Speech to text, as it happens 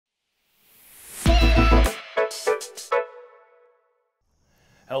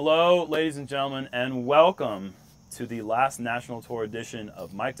Hello, ladies and gentlemen, and welcome to the last National Tour edition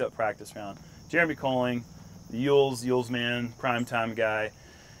of Mic'd Up Practice Round. Jeremy Koling, the Yules man, primetime guy.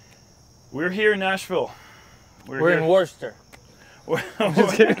 We're here in Nashville. We're in Worcester. We're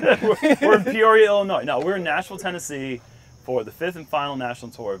in Peoria, Illinois. No, we're in Nashville, Tennessee for the 5th and final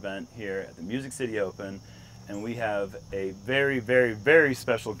National Tour event here at the Music City Open. And we have a very, very, very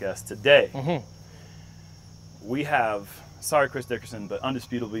special guest today. We have, sorry Chris Dickerson, but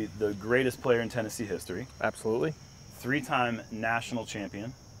undisputably the greatest player in Tennessee history. Absolutely. 3-time national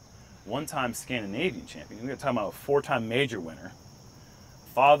champion, 1-time Scandinavian champion. We're talking about a 4-time major winner.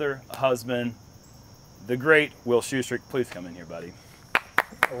 Father, husband, the great Will Schusterick. Please come in here, buddy.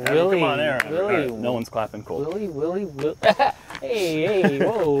 Willie, come on there. Willie, Right, no one's clapping. Cool. Willie. Hey,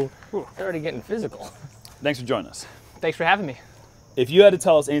 whoa. It's already getting physical. Thanks for joining us. Thanks for having me. If you had to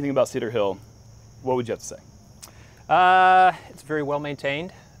tell us anything about Cedar Hill, what would you have to say? It's very well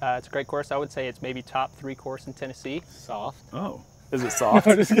maintained. It's a great course. I would say it's maybe top 3 course in Tennessee. Soft. Oh, is it soft?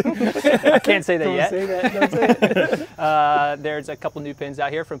 I can't say that Don't yet. say that. Don't say it. There's a couple new pins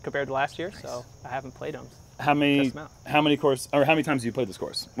out here from compared to last year, so I haven't played them. How many times have you played this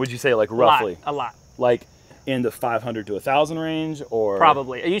course? Would you say, like, roughly? A lot. Like in the 500 to 1,000 range, or?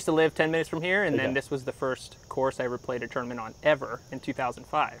 Probably. I used to live 10 minutes from here, and then this was the first course I ever played a tournament on ever in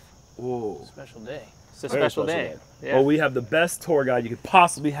 2005. Ooh. Special day. It's a special day. Yeah. Well, we have the best tour guide you could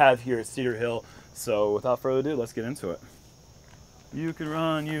possibly have here at Cedar Hill. So without further ado, let's get into it. You can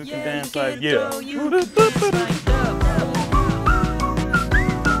run, you can dance like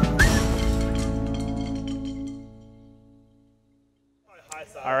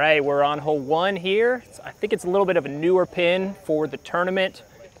All right, we're on hole 1 here. I think it's a little bit of a newer pin for the tournament.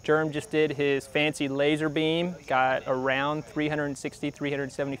 Jerm just did his fancy laser beam, got around 360,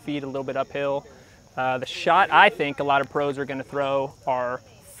 370 feet, a little bit uphill. The shot I think a lot of pros are gonna throw are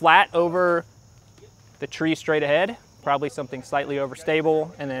flat over the tree straight ahead, probably something slightly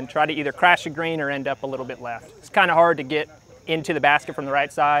overstable, and then try to either crash the green or end up a little bit left. It's kind of hard to get into the basket from the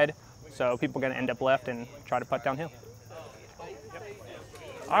right side, so people are gonna end up left and try to putt downhill.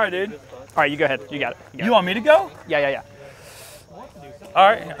 All right, dude. All right, you go ahead. You got it. You want me to go? Yeah. All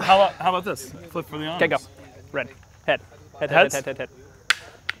right. How about this? Flip for the honors. Okay, go. Red. Head. Head.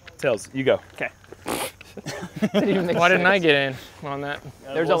 Tails. You go. Okay. Why didn't I get in on that?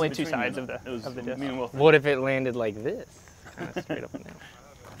 There's only 2 sides of the disc. Me and Will. What if it landed like this? Kind of straight up and down.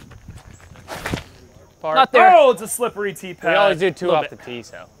 Not there. Oh, it's a slippery tee pad. We always do 2 off the tee,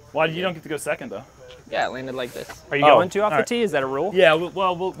 so. Why you don't get to go second though? Yeah, it landed like this. Are you going 2 off the right. tee? Is that a rule? Yeah.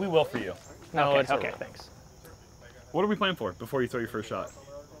 Well, we will for you. No, it's okay. a rule. Thanks. What are we playing for before you throw your first shot?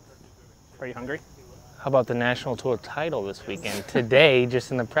 Are you hungry? How about the National Tour title this weekend? Today,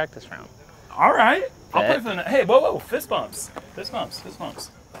 just in the practice round. All right. I'll play for the. Hey, whoa! Fist bumps. Fist bumps. Fist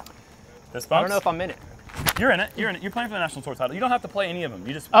bumps. Fist bumps. I don't know if I'm in it. You're in it. You're in it. You're playing for the National Tour title. You don't have to play any of them.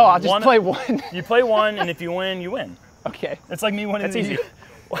 You just. Oh, I'll just play one. You play one, and if you win, you win. Okay. It's like me winning. That's easy.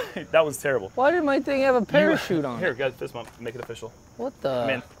 That was terrible. Why did my thing have a parachute on Here, it? guys, fist bump. Make it official. What the?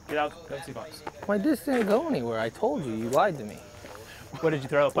 Man, get out. Go see bumps. My disc didn't go anywhere. I told you. You lied to me. What did you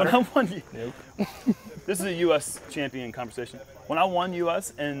throw? When I won, Nope. this is a U.S. champion conversation. When I won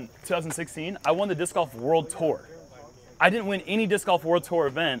U.S. in 2016, I won the Disc Golf World Tour. I didn't win any Disc Golf World Tour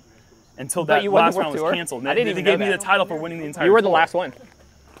event until that last round was canceled. I didn't even They gave know me that. the title for winning the entire You were the tour. last one.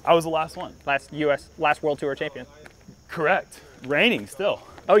 I was the last one. Last World Tour champion. Correct. Reigning still.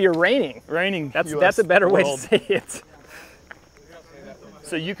 Oh, you're reigning. Reigning. That's a better way to world. say it.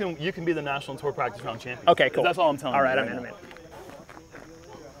 So you can be the National Tour practice round champion. Okay, cool. That's all I'm telling you. All right, right I'm now. in.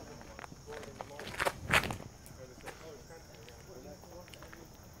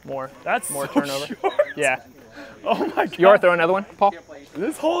 That's more so turnover. short. Yeah. Oh my God. You are throwing another one, Paul?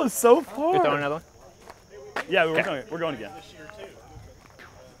 This hole is so far. You're throwing another one? Yeah, we're going again.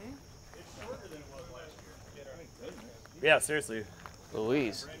 Yeah, seriously.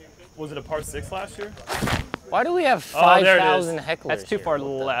 Louise. Was it a par 6 last year? Why do we have Oh, there it is. 5,000 hecklers? That's too here? far What the-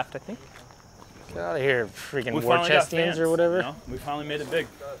 left, I think. Get out of here, freaking We finally got Worcestians fans, or whatever. You know? We finally made it big.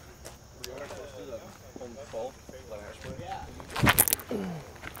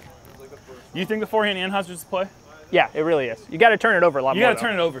 Do you think the forehand Anheuser's play? Yeah, it really is. You got to turn it over a lot You more. got to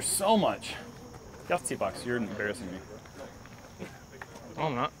turn it over so much. Get off the tee box. You're embarrassing me. No,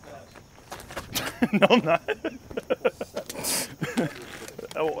 I'm not. No, I'm not.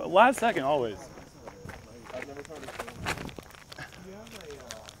 Last second, always.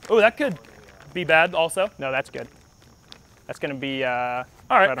 Oh, that could be bad also. No, that's good. That's going to be All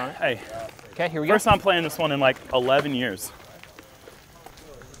right. right on it. Hey, Okay, here we go. first time playing this one in like 11 years.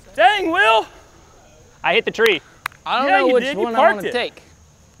 Dang, Will! I hit the tree. I don't Yeah, know you which did. You one I parked want to it. take.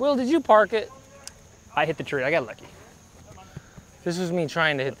 Will, did you park it? I hit the tree. I got lucky. This was me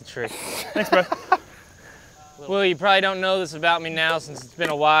trying to hit the tree. Thanks, bro. Will, you probably don't know this about me now since it's been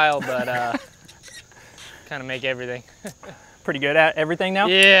a while, but kind of make everything. Pretty good at everything now?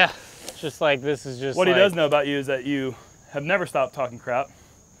 Yeah. Just like this is just What like, he does know about you is that you have never stopped talking crap.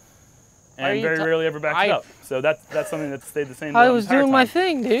 And you very rarely ever backs it up. So that's something that's stayed the same. I was doing my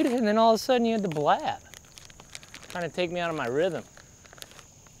time. thing, dude, and then all of a sudden you had to blab. Trying to take me out of my rhythm.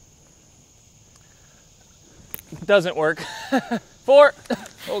 Doesn't work. 4.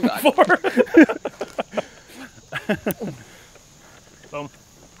 Oh, God. 4. Boom.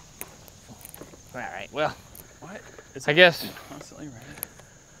 All right, well, What? I guess Constantly right.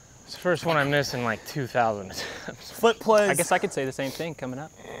 it's the first one I missed in like 2,000 attempts. Flip plays. I guess I could say the same thing coming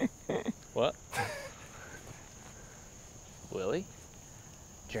up. What? Willie?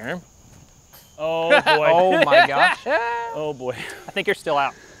 Jerm? Oh boy. Oh my gosh. Oh boy. I think you're still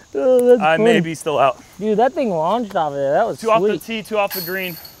out. Oh, that's I may be still out. Dude, that thing launched off of there. That was 2 off the tee, 2 off the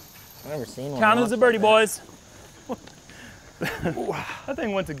green. I've never seen one. Count it as a launch birdie, like boys. That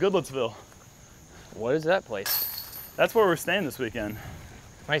thing went to Goodlettsville. that. What is that place? That's where we're staying this weekend.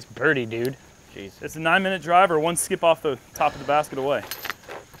 Nice birdie, dude. Jeez. It's a 9-minute drive or 1 skip off the top of the basket away.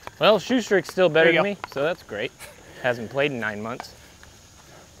 Well, Schusterick's still better There than you me, so that's great. Hasn't played in 9 months.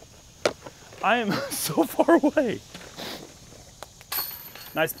 I am so far away.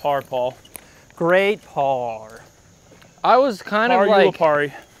 Nice par, Paul. Great par. I was kind Par of like,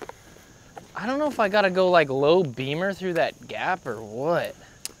 Ulibarri. I don't know if I gotta go like low beamer through that gap or what.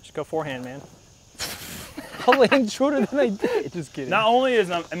 Just go forehand, man. I'll land shorter than I did. Just kidding. Not only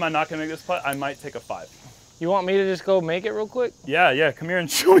am I not gonna make this putt, I might take a 5. You want me to just go make it real quick? Yeah, come here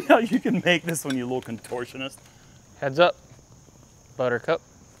and show me how you can make this one, you little contortionist. Heads up. Buttercup.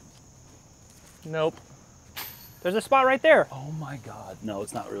 Nope. There's a spot right there. Oh my God, no,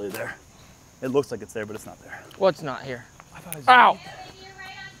 it's not really there. It looks like it's there, but it's not there. What's not here? I thought Ow! You're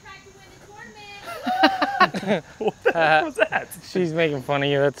right on track to win the tournament. What the heck was that? She's making fun of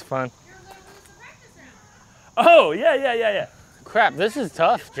you, that's fun. You're going to lose the practice round. Oh, yeah. Crap, this is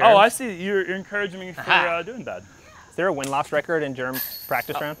tough, Jerm. Oh, I see. You're encouraging me for doing bad. Is there a win-loss record in Jerm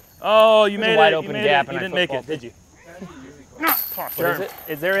practice round? Oh, you There's a made wide it. open You made gap it. and You I didn't make it, football. did you? What is it?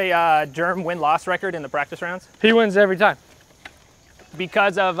 Is there a Jerm win-loss record in the practice rounds? He wins every time.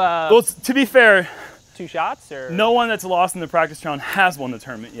 Because of Well, to be fair, 2 shots? Or no one that's lost in the practice round has won the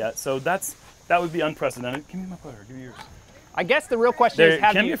tournament yet, so that would be unprecedented. Give me my putter. Give me yours. I guess the real question There is,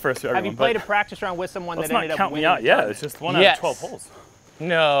 have can you, be a first for have you everyone, played a but practice round with someone let's that not ended up count me winning? out. the Yeah, tournament? it's just 1 out Yes. of 12 holes.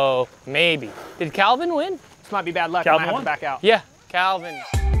 No, maybe. Did Calvin win? This might be bad luck. Calvin I might have won. to back out. Yeah, Calvin.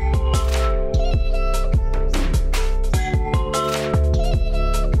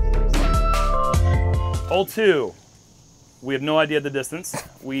 Hole 2. We have no idea the distance.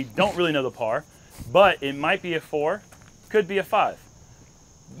 We don't really know the par, but it might be a 4, could be a 5.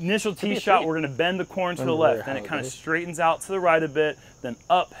 Initial tee be a shot, 3. we're going to bend the corn to the Wonder left, then how it it kind of goes. straightens out to the right a bit, then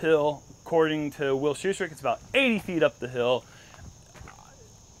uphill. According to Will Schusterick, it's about 80 feet up the hill.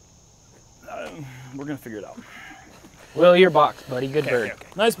 We're going to figure it out. Will, your box, buddy. Good bird. Okay.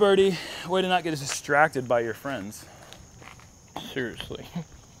 Nice birdie. Way to not get distracted by your friends. Seriously.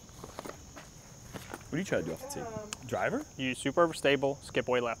 What do you try to do off the tee? Driver? You super overstable, skip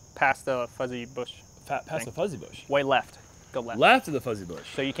way left, past the fuzzy bush. Past the fuzzy bush. Way left. Go left. Left of the fuzzy bush.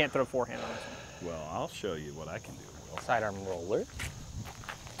 So you can't throw forehand on this one. Well, I'll show you what I can do, Will. Sidearm roller.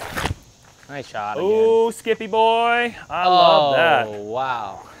 Nice shot again. Oh, Skippy boy. I love that. Oh,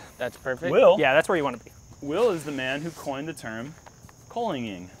 wow. That's perfect. Will. Yeah, that's where you want to be. Will is the man who coined the term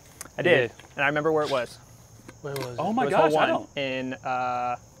Kolinging. I did. And I remember where it was. Where was Oh it? my It was hole gosh, I 1 don't. in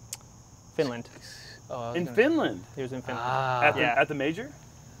Finland. Oh, I was In gonna- Finland. He was in Finland. Ah, At the major?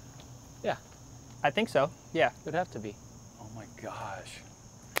 yeah, I think so. Yeah. it'd have to be. Oh my gosh.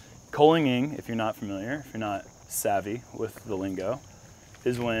 Kolinging, if you're not familiar, if you're not savvy with the lingo,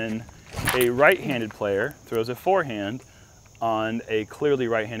 is when a right-handed player throws a forehand on a clearly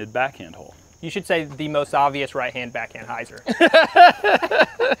right-handed backhand hole. You should say the most obvious right-hand backhand hyzer.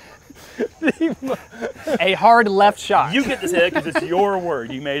 A hard left shot. You get to say it because it's your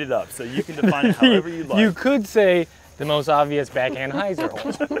word. You made it up, so you can define it however you like. You could say the most obvious backhand hyzer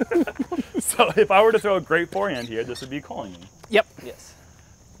hole. So if I were to throw a great forehand here, this would be Kolinging. Yep. Yes.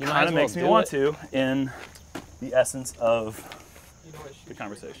 You Kind of well makes me do want it. to in the essence of the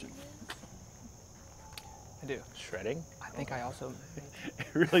conversation. I do. Shredding. I think I also. It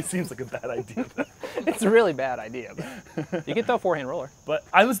really seems like a bad idea. It's a really bad idea, but you can throw forehand roller. But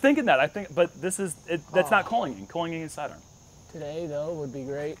I was thinking that. But this is, that's not Kolinging. Kolinging is sidearm. Today, though, would be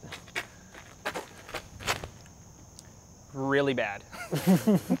great. really bad.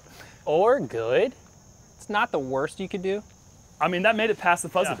 Or good. It's not the worst you could do. I mean, that made it past the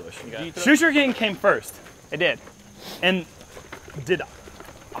fuzzy Yeah. bush. You got Schusterick came first. It did. And did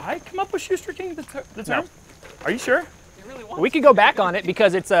I come up with Schusterick, the term? No. Are you sure? We could go back on it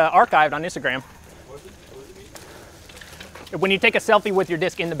because it's archived on Instagram. When you take a selfie with your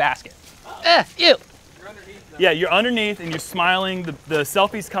disc in the basket. Ew. Yeah, you're underneath and you're smiling. The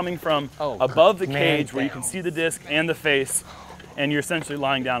selfie's coming from above the cage where you can see the disc and the face, and you're essentially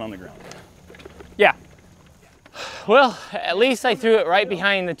lying down on the ground. Yeah. Well, at least I threw it right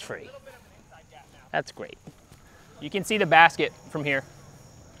behind the tree. That's great. You can see the basket from here.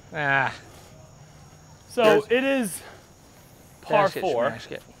 Ah. So it is par Smash it, 4.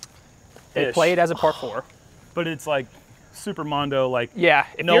 smash it. They play it as a par 4. But it's like Super Mondo, like Yeah,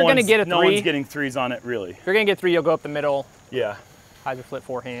 if you're gonna get a 3, no one's getting 3s on it, really. if you're gonna get 3, you'll go up the middle, Yeah. either flip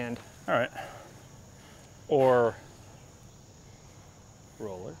forehand. All right. Or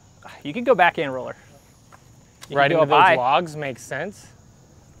roller. You can go backhand roller. You Right can into go those high. logs makes sense.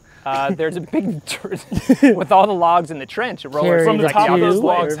 There's a big, with all the logs in the trench, a roller. Carry From the like top of those opposite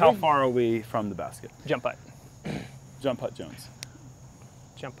way. logs, how far are we from the basket? Jump putt. Jump putt Jones.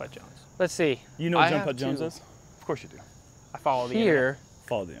 Jump putt Jones. Let's see. You know what I Jump have putt Jones to is? Of course you do. I follow the internet. Here,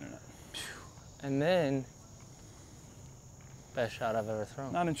 Follow the internet. and then best shot I've ever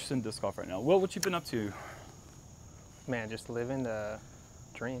thrown. Not interested in disc golf right now. Will, what you been up to? Man, just living the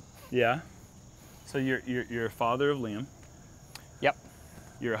dream. Yeah. So you're a father of Liam. Yep.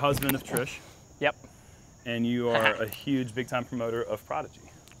 You're a husband of Trish. Yep. And you are a huge, big-time promoter of Prodigy.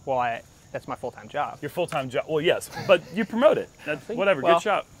 Well, that's my full-time job. Your full-time job. Well, yes, but you promote it. That's whatever. Well, good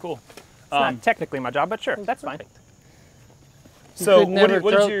shot. Cool. It's not technically my job, but sure, that's fine. So could never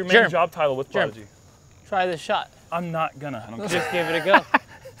what is throw- your main Jerm. job title with Jerm. Prodigy? Try this shot. I'm not gonna. I don't care. Just give it a go.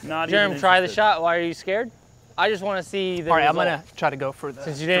 Not even Jerm, try the interested. shot. Why are you scared? I just want to see the All right, I'm result. gonna try to go for the.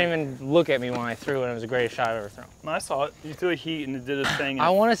 Since you didn't even look at me when I threw it, and it was the greatest shot I've ever thrown. No, I saw it. You threw a heat and it did a thing. And I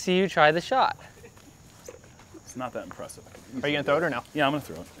want to see you try the shot. it's not that impressive. Are you gonna throw it or no? Yeah, I'm gonna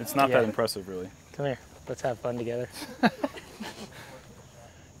throw it. It's not Yeah. that impressive, really. Come here. Let's have fun together.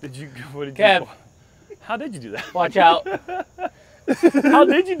 Did you? What did Kev. you? How did you do that? Watch out. How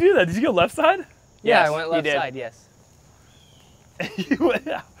did you do that? Did you go left side? Yeah, Yes, I went you left did. side, yes. You went-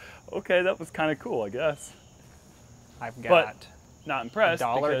 okay, that was kind of cool, I guess. I've But- got. Not impressed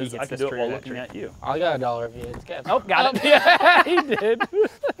 $1, he because gets I could this do it tree while or that looking tree. at you. I got $1 if you hit Kev. Oh, got it. Yeah, he did.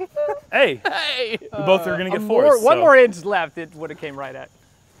 Hey, Hey. we both are gonna get forced. One so- more inch left, it would have came right at.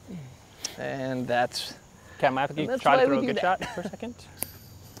 And that's... Okay, I'm gonna have to That's try why to we throw a do good that. shot for a second.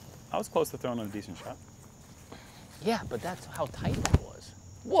 I was close to throwing on a decent shot. Yeah, but that's how tight that was.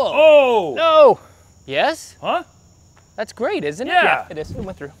 Whoa. Oh! No! Yes? Huh? That's great, isn't it? Yeah. It is. It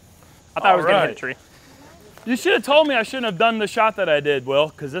went through. I thought I was gonna hit a Alright. tree. You should have told me I shouldn't have done the shot that I did, Will,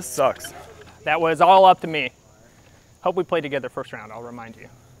 because this sucks. That was all up to me. Hope we play together first round, I'll remind you.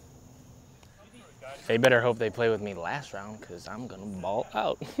 They better hope they play with me last round, because I'm going to ball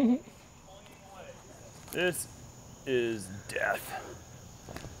out. This is death.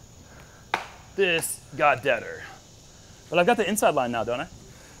 This got deader. But I've got the inside line now, don't I?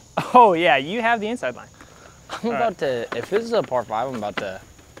 Oh yeah, you have the inside line. I'm about to, if this is a par 5, I'm about to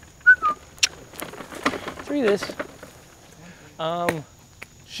three this.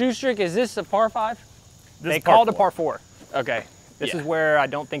 Schusterick, is this a par 5? This They is par called a four. par 4. Okay. This Yeah. is where I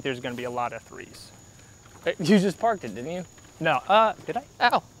don't think there's gonna be a lot of threes. You just parked it, didn't you? No, did I?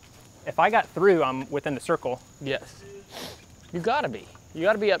 Ow. If I got through, I'm within the circle. Yes. You gotta be. You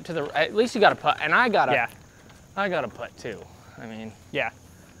gotta be up to the, at least you gotta putt. And I gotta, Yeah, I gotta putt too. I mean, yeah.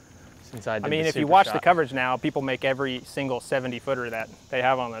 since I did I mean, the if you super watch the shot. coverage now, people make every single 70-footer that they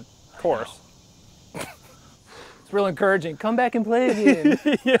have on the course. It's real encouraging. Come back and play again.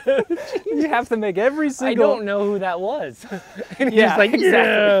 You have to make every I single. don't know who that was. And he's Yeah, just like,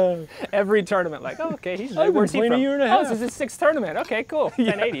 exactly. Every tournament, like, oh, okay, he's I've been where's he playing a from? year and a Oh, half. this is his 6th tournament. Okay, cool.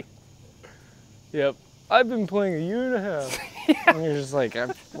 1080. Yep. I've been playing a year and a half. And you're just like,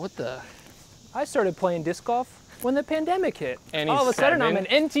 what the? I started playing disc golf when the pandemic hit. And all of a he's sudden, I'm 7.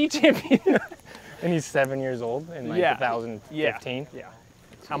 an NT champion. And he's 7 years old in like Yeah. 2015. Yeah.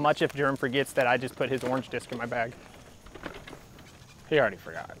 How much if Jerm forgets that I just put his orange disc in my bag? He already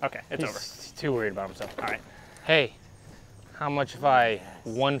forgot. Okay, it's over. He's too worried about himself. All right. Hey, how much if I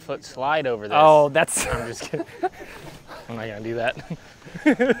 1 foot slide over this? Oh, that's. I'm just kidding. I'm not gonna do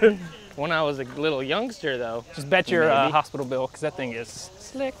that. When I was a little youngster, though. Just bet your Maybe. hospital bill, because that thing is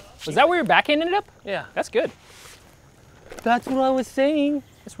slick. Was that where your backhand ended up? Yeah. That's good. That's what I was saying.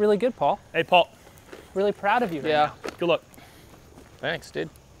 That's really good, Paul. Hey, Paul, Really proud of you. right Yeah. now. good luck. Thanks, dude.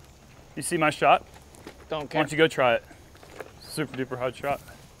 You see my shot? Don't Why care. don't you go try it? Super duper hard shot.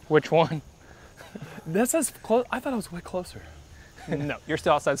 Which one? That says close. I thought it was way closer. No, you're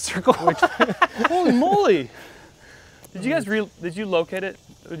still outside the circle. Holy moly! Did you guys did you locate it?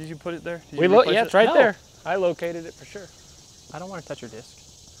 Or did you put it there? Did We you look. replace Yeah, it? it's right No. there. I located it for sure. I don't want to touch your disc.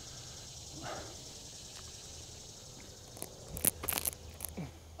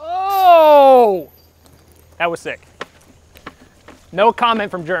 Oh! That was sick. No comment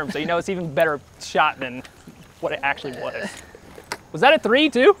from Jerm, so you know it's even better shot than what it actually was. Was that a 3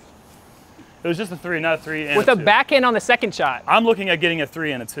 too? It was just a 3, not a 3 and With a a 2. backhand on the second shot. I'm looking at getting a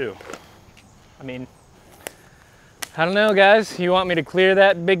 3 and a 2. I mean, I don't know, guys. You want me to clear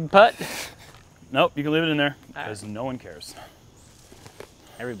that big putt? Nope, you can leave it in there because no one cares.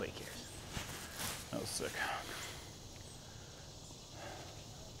 Everybody cares. That was sick.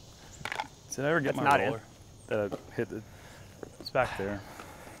 Did I ever get That's my not in. roller? That I hit the. It's back there.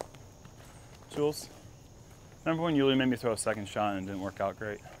 Jules, remember when Uli made me throw a second shot and it didn't work out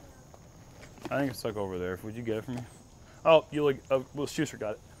great? I think it's stuck over there. Would you get it for me? Oh, Uli, well, Schuster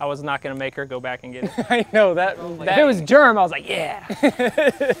got it. I was not going to make her go back and get it. I know that. If it was Jerm, I was like, yeah.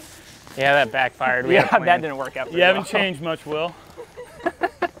 Yeah, that backfired. We Yeah, had a plan. that didn't work out very You haven't well. changed much, Will.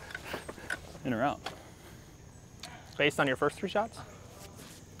 In or out? Based on your first 3 shots?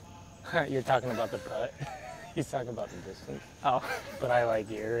 You're talking about the putt. He's talking about the distance. Oh. But I like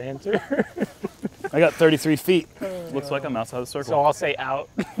your answer. I got 33 feet. Looks like I'm outside the circle. So I'll say out.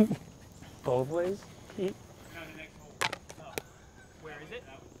 Both ways. Pete. Where is it?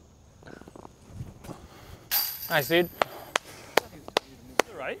 Nice, dude.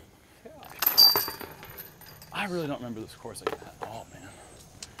 Right? I really don't remember this course like that. Oh, man.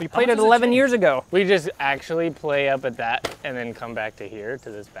 We played much it has it 11 changed? years ago. We just actually play up at that and then come back to here to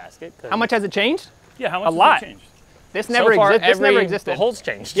this basket. How much has it changed? Yeah, how much A has lot. it changed? This So never far, existed. This never existed. The hole's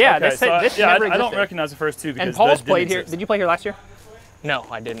changed. Yeah, Okay, this so never I existed. don't recognize the first two because And Paul's those played didn't here. exist. Did you play here last year? No,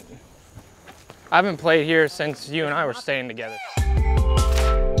 I didn't. I haven't played here since you and I were staying together.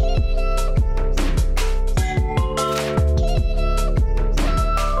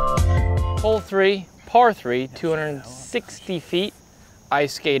 Hole 3, par 3, 260 feet,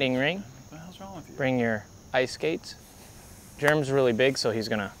 ice skating ring. What the hell's wrong with you? Bring your ice skates. Jerm's really big, so he's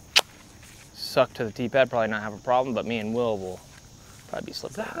gonna suck to the tee pad, probably not have a problem, but me and Will will probably be Is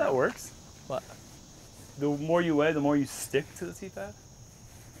slipping. that how that works? What? The more you weigh, the more you stick to the tee pad?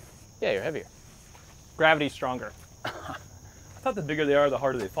 Yeah, you're heavier. Gravity's stronger. I thought the bigger they are, the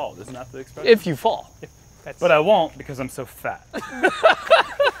harder they fall. Isn't that the expression? If you fall. But I won't because I'm so fat.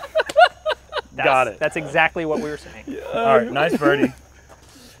 Got it. That's exactly what we were saying. All right, nice birdie.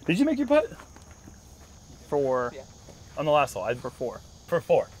 Did you make your putt? For On the last hole? for 4. For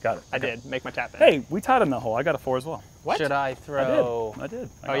 4. Got it. I did make my tap in. Hey, we tied on that hole. I got a 4 as well. What? Should I throw? I did.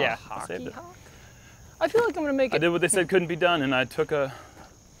 Oh, yeah. I saved it. I feel like I'm gonna make I it. did what they said couldn't be done, and I took a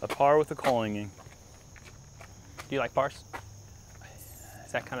par with a Koling. Do you like pars?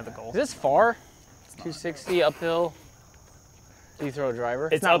 Is that kind of the goal? Is this far? 260 uphill. Do you throw a driver?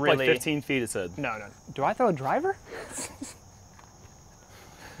 It's not up really- like 15 feet, it said. No. Do I throw a driver?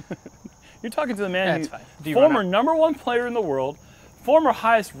 You're talking to the man That's who, fine. Do you run former #1 player in the world, former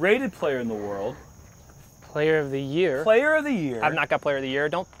highest rated player in the world, Player of the year. player of the year. I've not got player of the year.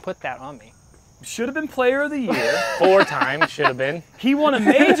 Don't put that on me. Should have been player of the year. 4 times should have been. He won a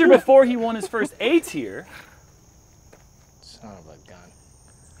major before he won his first A tier. Son of a gun.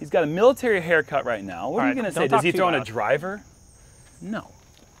 He's got a military haircut right now. What All are you right, going to don't say? Does talk he too throw in a loud. driver? No.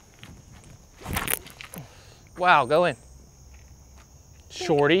 Wow, go in.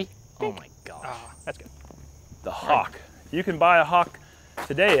 Shorty. Oh my gosh. Oh, that's good. The Hawk. You can buy a Hawk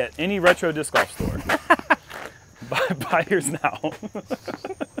today at any retro disc golf store. buy yours now.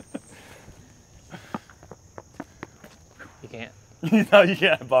 You can't. No, you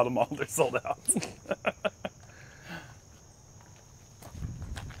can't. I bought them all. They're sold out.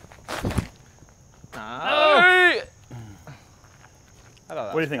 Oh.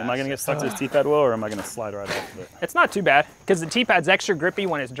 What do you think? Am I going to get stuck to this tee pad, Will, or am I going to slide right off of it? It's not too bad because the tee pad's extra grippy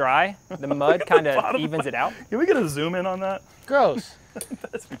when it's dry. The mud kind of Bottom evens it out. Can we get a zoom in on that? Gross.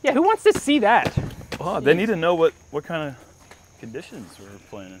 Yeah, who wants to see that? Oh, they need to know what kind of conditions we're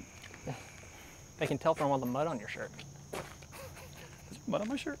playing in. They can tell from all the mud on your shirt. Is there mud on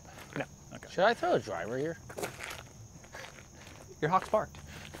my shirt? No. Should I throw a driver here? Your Hawk's parked.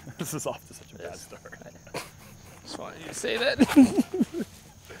 This is off to such a bad start. Just wanted you to say that.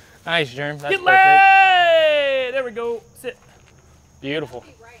 Nice, Jerm. That's Get perfect. laid! There we go. Sit. Beautiful.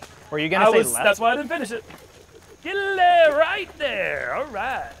 Were you gonna say left? That's why I didn't finish it. Get laid right there. All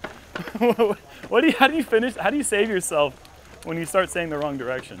right. How do you finish? How do you save yourself when you start saying the wrong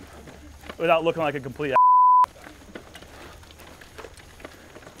direction without looking like a complete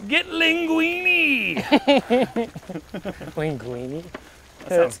Get linguine. Linguini. That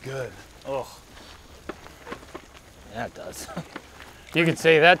sounds good. Oh. Yeah, it does. You could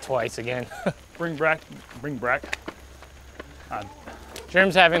say that twice again. Bring Brack. Bring Brack.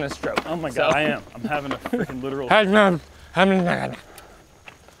 Jerm's having a stroke. Oh my God, I am. I'm having a freaking literal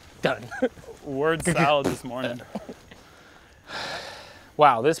Done. word salad this morning.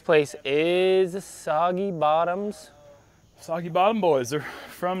 Wow, this place is Soggy Bottoms. Soggy Bottom Boys. They're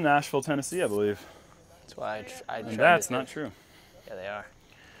from Nashville, Tennessee, I believe. That's why I tried That's to- not true. Yeah, they are.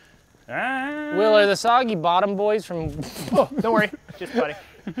 Ah. Will, are the Soggy Bottom Boys from... Oh, don't worry, just buddy.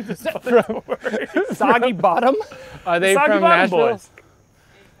 Soggy Bottom? Are they Soggy from Bottom Nashville? Boys.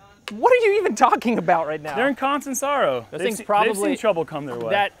 What are you even talking about right now? They're in constant sorrow. thing's They've probably- seen trouble come their way.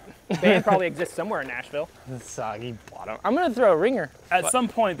 That band probably exists somewhere in Nashville. The Soggy Bottom. I'm gonna throw a ringer. At some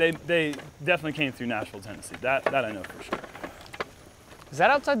point, they definitely came through Nashville, Tennessee. That I know for sure. Is that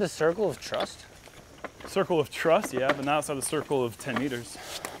outside the circle of trust? Circle of trust, yeah, but not outside the circle of 10 meters.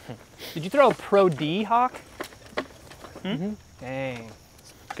 Did you throw a Pro D, Hawk? Mm-hmm. Dang.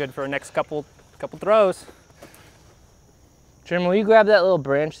 Good for the next couple throws. Jerm, will you grab that little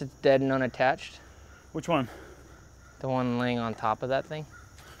branch that's dead and unattached? Which one? The one laying on top of that thing?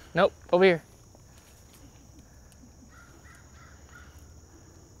 Nope, over here.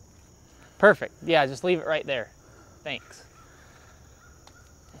 Perfect. Yeah, just leave it right there. Thanks.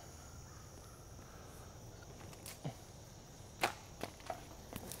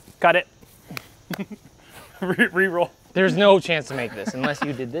 Cut it. Re-roll. There's no chance to make this unless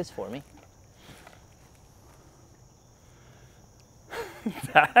you did this for me.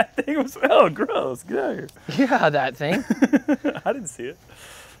 That thing was, oh, gross. Get out of here. Yeah, that thing. I didn't see it.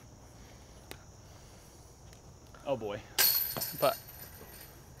 Oh boy. But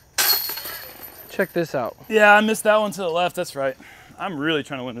check this out. Yeah, I missed that one to the left. That's right. I'm really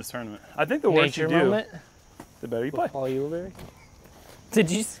trying to win this tournament. I think the worse Nature you do, moment. the better you play. Paul Ulibarri.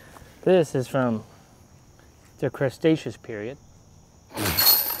 Did you? This is from the Cretaceous period.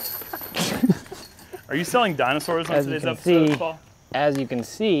 Are you selling dinosaurs on As you today's can episode, see- Paul? As you can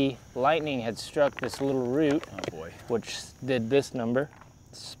see, lightning had struck this little root, Oh boy. which did this number,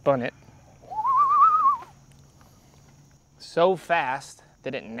 spun it so fast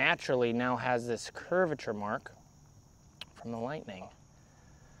that it naturally now has this curvature mark from the lightning.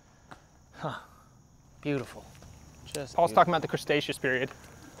 Huh. Beautiful. Just Paul's beautiful. talking about the Cretaceous period.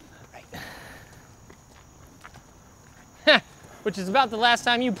 Which is about the last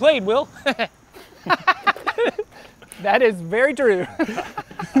time you played, Will. That is very true.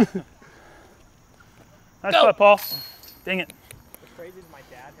 Nice Go. putt, Paul. Dang it. What's crazy is my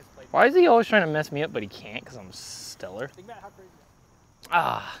dad has played. Why is he always trying to mess me up, but he can't because I'm stellar? Think about how crazy.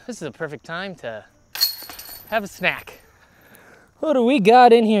 Ah, this is a perfect time to have a snack. What do we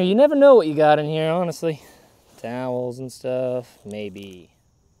got in here? You never know what you got in here, honestly. Towels and stuff, maybe.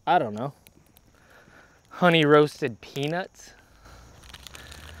 I don't know. Honey roasted peanuts.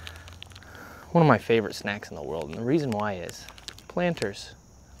 One of my favorite snacks in the world, and the reason why is planters.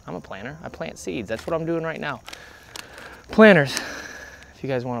 I'm a planter. I plant seeds. That's what I'm doing right now. Planters. If you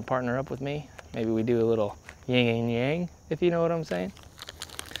guys want to partner up with me, maybe we do a little yin and yang, if you know what I'm saying.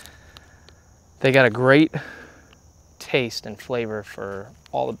 They got a great taste and flavor for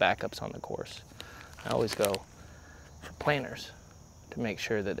all the backups on the course. I always go for planters to make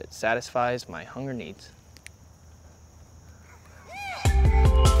sure that it satisfies my hunger needs.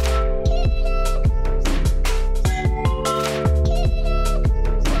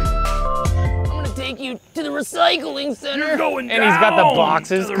 Take you to the recycling center. You're going and he's got the down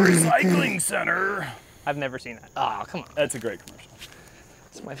boxes. to the recycling center. I've never seen that. Oh, come on. That's a great commercial.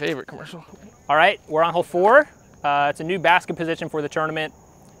 It's my favorite commercial. All right, we're on hole 4. It's a new basket position for the tournament.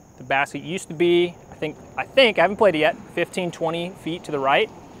 The basket used to be, I think, I haven't played it yet, 15, 20 feet to the right.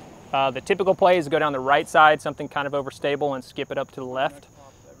 The typical play is to go down the right side, something kind of overstable, and skip it up to the left.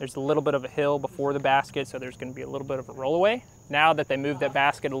 There's a little bit of a hill before the basket, so there's going to be a little bit of a rollaway. Now that they moved that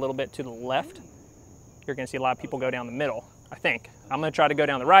basket a little bit to the left, you're going to see a lot of people go down the middle, I think. I'm going to try to go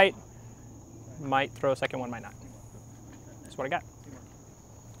down the right. Might throw a second one, might not. That's what I got.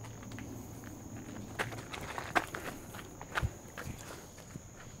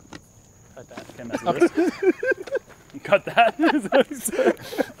 Cut that. Can't mess with this. Cut that. Is that what he said?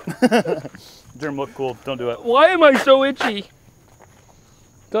 Jerm, look cool. Don't do it. Why am I so itchy?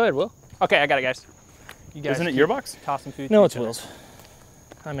 Go ahead, Will. Okay, I got it, guys. You guys Isn't it your box? toss some food? No, to it's each other. Will's.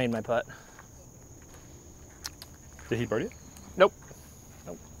 I made my putt. Did he birdie it? Nope.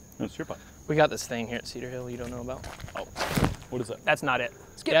 No, it's your putt. We got this thing here at Cedar Hill you don't know about. Oh, what is that? That's not it.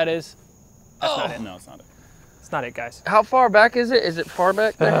 Yeah, it is. That's not it. No, it's not it. It's not it, guys. How far back is it? Is it far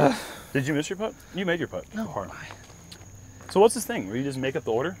back there? Did you miss your putt? You made your putt. No. So what's this thing? Where you just make up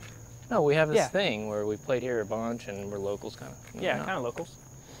the order? No, we have this Yeah. thing where we played here a bunch and we're locals kind of. Yeah, kind of locals.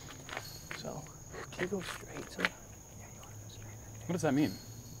 So, do you go straight? So? What does that mean?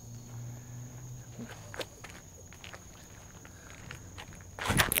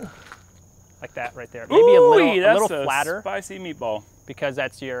 Like that right there. Maybe a little that's flatter spicy meatball. because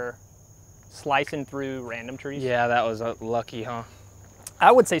that's your slicing through random trees. Yeah, that was lucky, huh?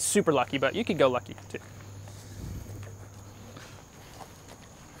 I would say super lucky, but you could go lucky too.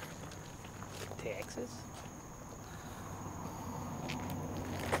 Texas.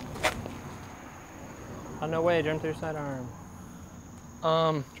 Oh, no way, Jerm through sidearm.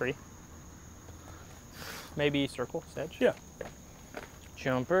 Tree. Maybe circle, sedge. Yeah,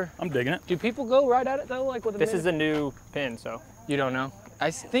 Jumper. I'm digging it. Do people go right at it though, like with a This is a new pin, so. You don't know?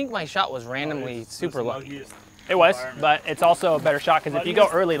 I think my shot was randomly super lucky. It was, but it's also a better shot because if you go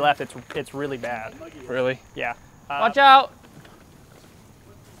early left, it's really bad. Really? Yeah. Watch out!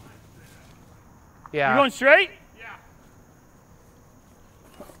 Yeah. You going straight? Yeah.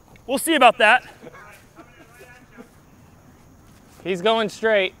 We'll see about that. He's going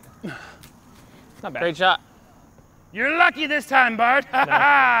straight. Not bad. Great shot. You're lucky this time, Bart.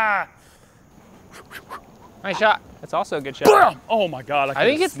 Nice shot. That's also a good shot. Oh my God! I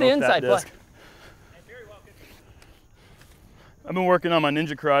think it's the inside play. I've been working on my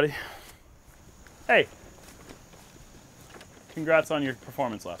ninja karate. Hey, congrats on your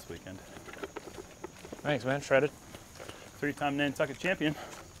performance last weekend. Thanks, man. Shredded. 3-time Nantucket champion.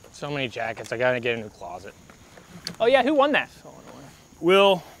 So many jackets. I gotta get a new closet. Oh yeah, who won that?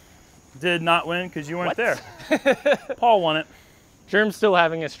 Will did not win because you weren't What? there. Paul won it. Jerm's still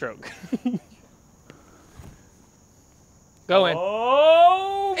having a stroke. Go in.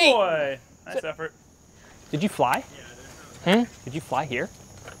 Oh boy! Nice effort. Did you fly? Hmm? Did you fly here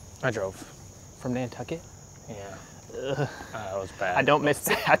I drove. from Nantucket? Yeah. That was bad. I don't miss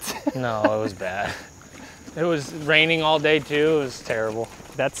that. No, it was bad. It was raining all day too. It was terrible.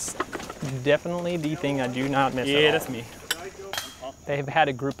 That's definitely the thing I do not miss at Yeah, all. that's me. They've had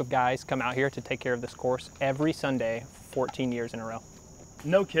a group of guys come out here to take care of this course every Sunday, 14 years in a row.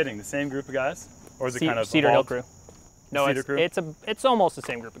 No kidding. The same group of guys, or is it kind of Cedar Hill evolved? crew. No, Cedar crew? it's almost the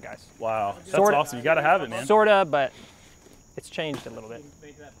same group of guys. Wow, that's Sorta. awesome. You got to have it, man. Sorta, but it's changed a little bit.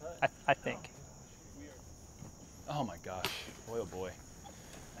 I think. Oh my gosh, boy oh boy.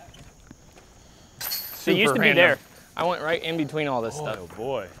 So you used to Super be random. there. I went right in between all this Boy stuff. oh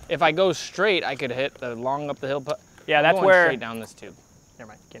boy. If I go straight, I could hit the long up the hill putt. Yeah, I'm that's going where. straight down this tube. Never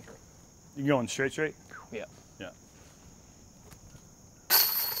mind. Can't try. You going straight? Yeah. Yeah.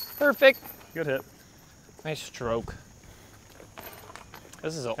 Perfect. Good hit. Nice stroke.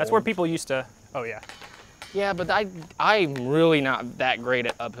 This is That's where people used to. Oh yeah. Yeah, but I'm really not that great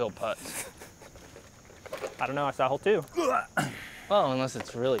at uphill putts. I don't know. I saw hole 2. Well, unless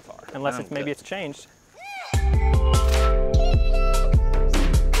it's really far. Unless Then it's I'm maybe good. it's changed.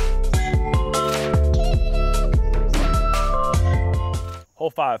 Hole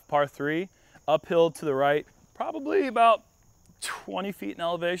 5, par 3, uphill to the right, probably about 20 feet in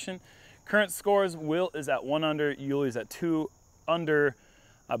elevation. Current scores, Will is at 1 under, Yuli's at 2 under.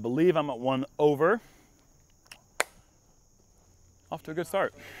 I believe I'm at 1 over. Off to a good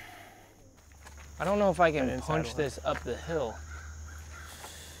start. I don't know if I can inside punch line. this up the hill.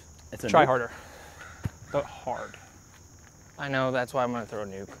 It's a Try nuke. harder. Go hard. I know, that's why I'm gonna throw a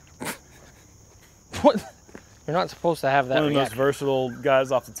nuke. What? You're not supposed to have that One of the most reaction. versatile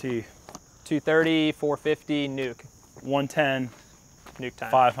guys off the tee. 230, 450, nuke. 110, Nuke time.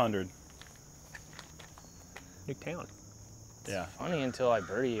 500. Nuke town. Yeah. Funny until I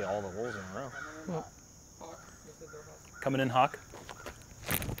birdie all the holes in a row. Coming in, Hawk.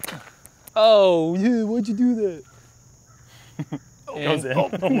 Oh, yeah, why'd you do that? Goes in.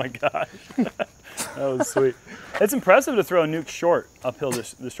 Oh my gosh. That was sweet. It's impressive to throw a nuke short uphill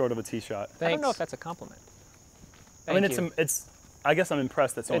this short of a tee shot. I don't know Thanks. if that's a compliment. I mean, Thank you. it's. I guess I'm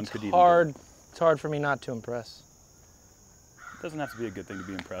impressed that someone It's could even. do hard. it. It's hard for me not to impress. Doesn't have to be a good thing to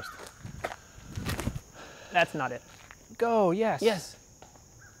be impressed. That's not it. Go, yes. Yes.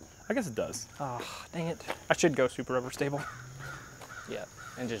 I guess it does. Oh, dang it. I should go super overstable. Yeah.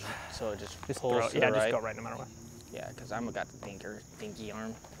 And just so it just Just pulls throw it. to Yeah, the just right. go right no matter what. Yeah, because I'm got the dinky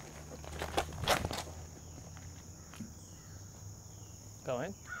arm. Go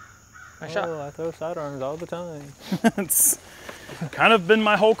in. Nice shot. I throw sidearms all the time. It's kind of been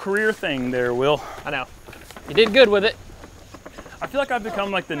my whole career thing there, Will. I know. You did good with it. I feel like I've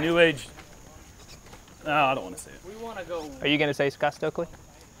become like the new age. No, I don't want to say it. We want to go. Are you going to say Scott Stokely?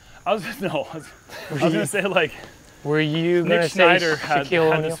 I was gonna say like Were you gonna Nick say Schneider had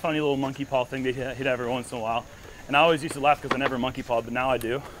Shaquille O'Neal? this funny little monkey paw thing that he'd every once in a while, and I always used to laugh because I never monkey pawed, but now I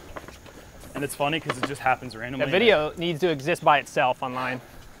do, and it's funny because it just happens randomly. That video needs to exist by itself online.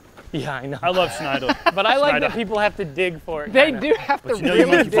 Yeah, I know. I love Schneider, But I like Schneider. that people have to dig for it. They kinda. do have to you know you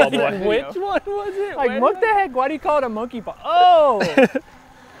really monkey paw dig boy. in that Which video. one was it? Like, Wait, what the heck? Why do you call it a monkey paw? Oh!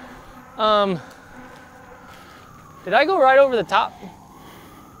 Did I go right over the top?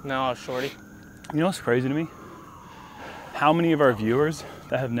 No, shorty. You know what's crazy to me? How many of our viewers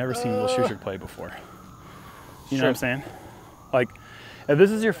that have never seen Will Schusterick play before? You know what I'm saying? Like, if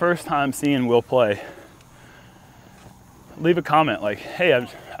this is your first time seeing Will play, leave a comment like, hey,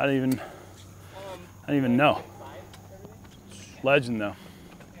 I didn't even know. Legend though.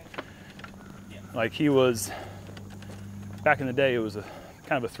 Like he was, back in the day, it was a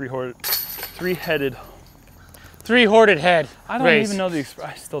kind of a three-headed. Three-horted head. I don't even know the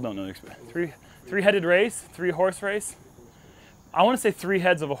expression. I still don't know the expression. Three-headed race, three-horse race. I want to say three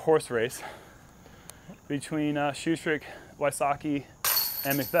heads of a horse race between Schusterick, Wysocki,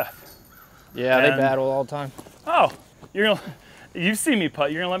 and Macbeth. Yeah, And- they battle all the time. Oh, you've seen me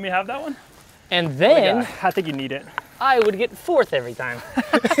putt. You're gonna let me have that one? And then I think you need it. I would get fourth every time.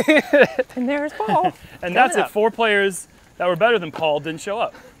 And there's Paul. And that's up. it. 4 players that were better than Paul didn't show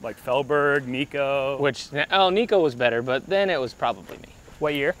up, like Felberg, Nico. Nico was better, but then it was probably me.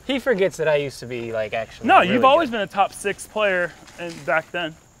 What year? He forgets that I used to be like actually. No, really you've always good. been a top 6 player, and back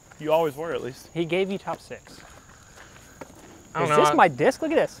then, you always were at least. He gave you top 6. I don't Is know. this my disc?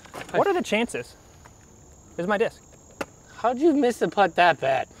 Look at this. What are the chances? This is my disc. How'd you miss the putt that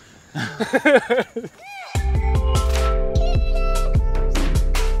bad?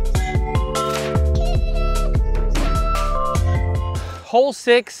 Hole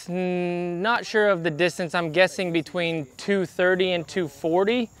 6, not sure of the distance. I'm guessing between 230 and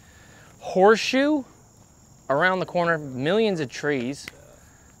 240. Horseshoe, around the corner, millions of trees.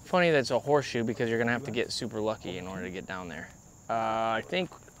 Funny that it's a horseshoe because you're gonna have to get super lucky in order to get down there. I think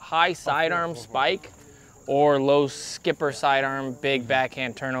high sidearm spike or low skipper sidearm, big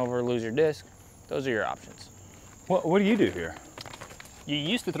backhand turnover, lose your disc. Those are your options. What do you do here? You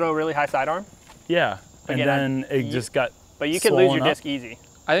used to throw a really high sidearm, Yeah, and Again, then it just got but you could lose swollen your up. disc easy.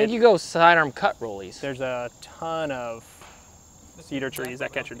 I think you go sidearm cut rollies. There's a ton of cedar trees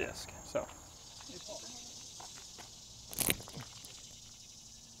that catch your disc. So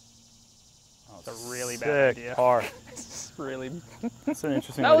it's a really bad sick idea. par. It's really. That's an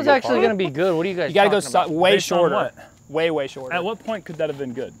interesting. That way was to go actually par. gonna be good. What do you guys You gotta go talking about? way Based on shorter. what? Way shorter. At what point could that have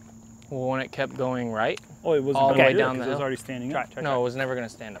been good? Well, when it kept going right? Oh, it wasn't All the gonna way do it down 'cause the it was hill? already standing Try, up. try, No, it was never gonna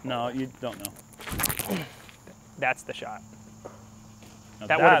stand up. No, you don't know. That's the shot. Now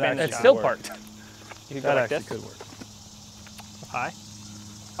That would've been the It's shot. still work. parked. You could go That like actually this. could work. Up high.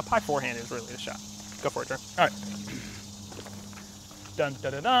 Up high forehand is really the shot. Go for it, Jerm. All right. Dun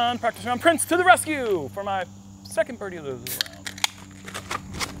dun dun dun. Practice round. Prince to the rescue for my second birdie of the round.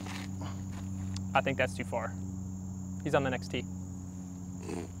 I think that's too far. He's on the next tee.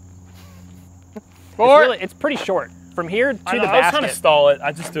 It's pretty short. From here to I know, the I was trying to basket. stall it.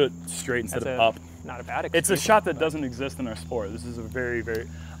 I just do it straight instead That's of up. Not a bad It's a excuse. shot that doesn't exist in our sport. This is a very, very.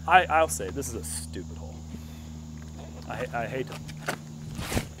 I'll say this is a stupid hole. I hate to.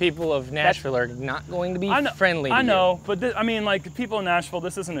 People of Nashville are not going to be friendly to I you. know, but I mean, like people in Nashville,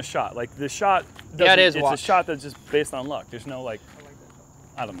 this isn't a shot. Like the shot. Yeah, it is It's watch. a shot that's just based on luck. There's no like.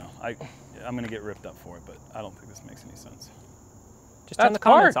 I don't know. I'm gonna get ripped up for it, but I don't think this makes any sense. Just turn That's the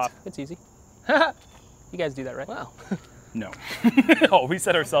comments parked. off. It's easy. You guys do that, right? Wow. No. Oh, we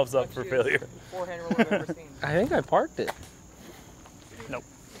set ourselves up for failure. I think I parked it. Nope.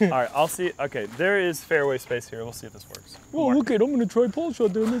 All right, I'll see. Okay, there is fairway space here. We'll see if this works. Well, look it. I'm going to try Paul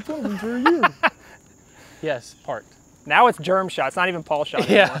shot down there problem for a year. Yes, parked. Now it's Jerm shot. It's not even Paul shot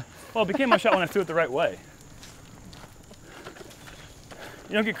Yeah. anymore. Well, it became my shot when I threw it the right way.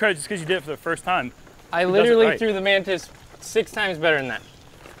 You don't get credit just because you did it for the first time. I does it literally right? threw the Mantis 6 times better than that.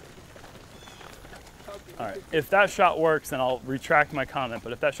 All right, if that shot works, then I'll retract my comment.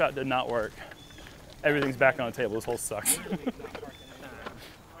 But if that shot did not work, everything's back on the table. This hole sucks.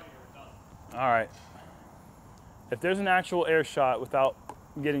 All right. If there's an actual air shot without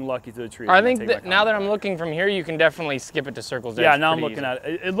getting lucky to the tree, I I'm gonna think take that my now that comment I'm looking from here, you can definitely skip it to circles. back. Yeah, now I'm looking at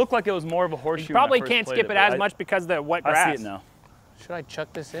it. It looked like it was more of a horseshoe. You probably when I first can't played skip it but as much because of the wet grass. I see it now. Should I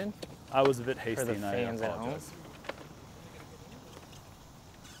chuck this in? I was a bit hasty the and I fans at home. apologize.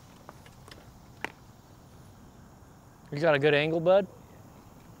 You got a good angle, bud?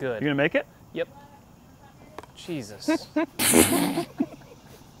 Good. You gonna make it? Yep. Jesus.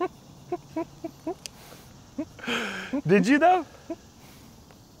 Did you though?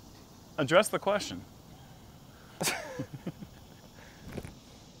 Address the question.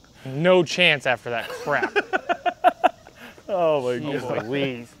 No chance after that crap. Oh my Jeez God.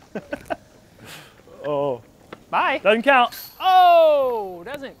 Louise. Oh. Bye. Doesn't count. Oh,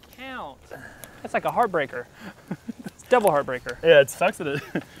 doesn't count. That's like a heartbreaker. It's double heartbreaker. Yeah, it sucks that it,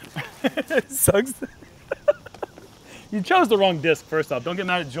 it sucks. You chose the wrong disc, first off. Don't get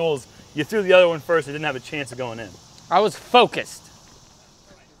mad at Jules. You threw the other one first. It didn't have a chance of going in. I was focused.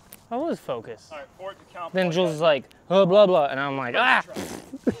 I was focused. All right, for it to count. Then Jules is like, oh, blah, blah. And I'm like, ah.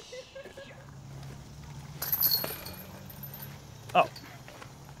 Oh.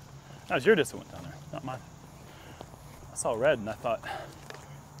 That was your disc that went down there, not mine. I saw red and I thought,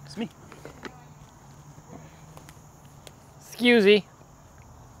 it's me. Excusey.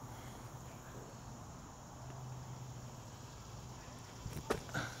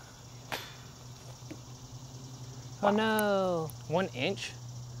 Oh no. 1 inch?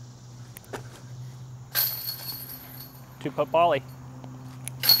 2-putt volley.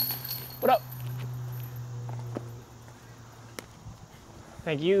 What up?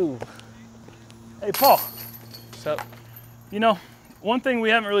 Thank you. Hey, Paul. So, You know, one thing we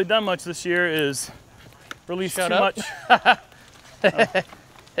haven't really done much this year is release Shut too up. much.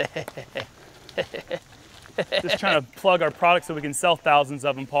 Just trying to plug our product so we can sell thousands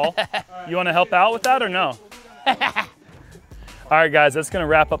of them, Paul. You want to help out with that or no? All right, guys, that's going to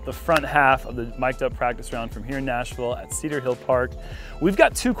wrap up the front half of the mic'd up practice round from here in Nashville at Cedar Hill Park. We've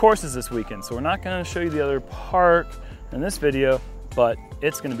got 2 courses this weekend, so we're not going to show you the other park in this video, but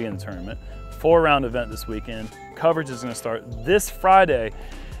it's going to be in the tournament. 4-round event this weekend. Coverage is going to start this Friday.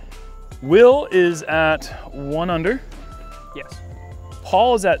 Will is at 1 under. Yes.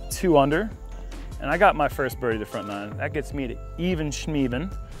 Paul is at 2 under. And I got my first birdie the front 9. That gets me to even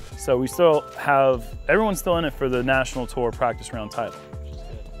schmeven. So we still have, everyone's still in it for the National Tour practice round title.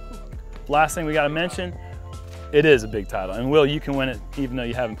 Last thing we got to mention, it is a big title. And Will, you can win it even though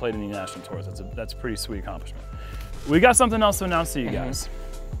you haven't played any national tours. That's a pretty sweet accomplishment. We got something else to announce to you guys.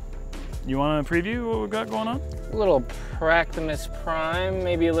 You want to preview what we got going on? a little Practimus Prime,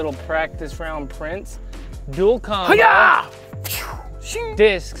 maybe a little practice round Prince. Dual combo.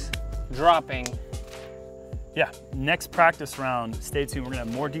 Discs dropping. Yeah, next practice round, stay tuned. We're gonna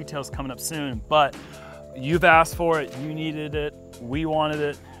have more details coming up soon, but you've asked for it, you needed it, we wanted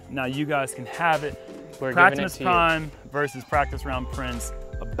it, now you guys can have it. We're giving it Practice to Prime versus Practice Round Prince,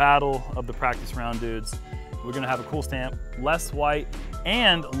 a battle of the practice round dudes. We're gonna have a cool stamp, Les White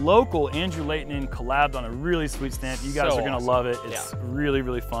and local Andrew Layton collabed on a really sweet stamp. You guys So are gonna awesome. love it. It's really,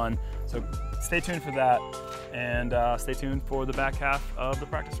 really fun. So stay tuned for that, and stay tuned for the back half of the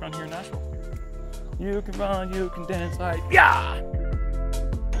practice round here in Nashville. You can run, you can dance like, yeah!